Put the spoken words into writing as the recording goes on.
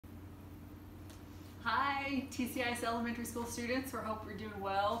Hi, TCIS elementary school students. We hope you're doing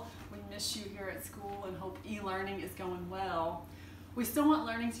well. We miss you here at school and hope e-learning is going well. We still want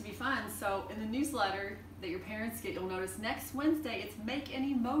learning to be fun, so in the newsletter that your parents get, you'll notice next Wednesday it's Make an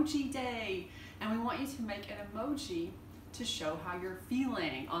Emoji Day, and we want you to make an emoji to show how you're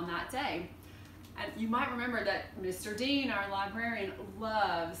feeling on that day. And you might remember that Mr. Dean, our librarian,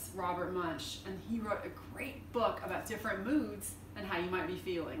 loves Robert Munsch, and he wrote a great book about different moods and how you might be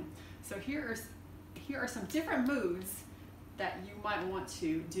feeling. So here are some different moods that you might want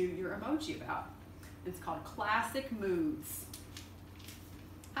to do your emoji about. It's called Classic Moods.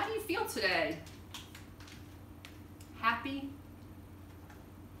 How do you feel today? Happy?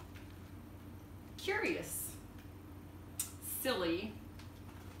 Curious? Silly?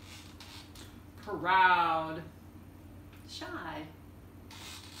 Proud? Shy?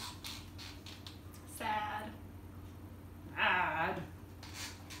 Sad? Mad?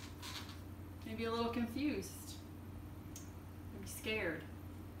 Maybe a little confused? Maybe scared?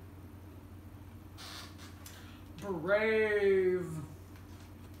 Brave?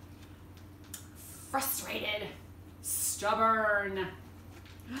 Frustrated? Stubborn?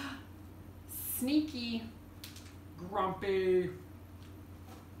 Sneaky? Grumpy?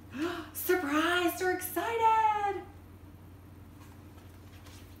 Surprised or excited?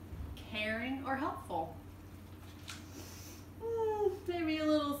 Caring or helpful? Maybe a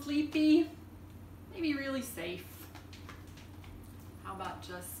little sleepy? Maybe really safe? How about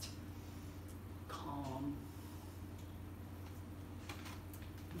just calm?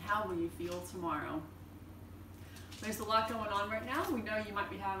 And how will you feel tomorrow? There's a lot going on right now. We know you might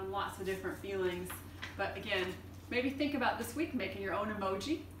be having lots of different feelings, but again, maybe think about this week making your own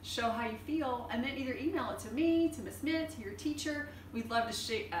emoji, show how you feel, and then either email it to me, to Miss Mint, to your teacher. We'd love to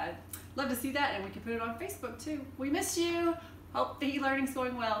see that, and we can put it on Facebook too. We miss you. Hope the e-learning's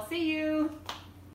going well. See you.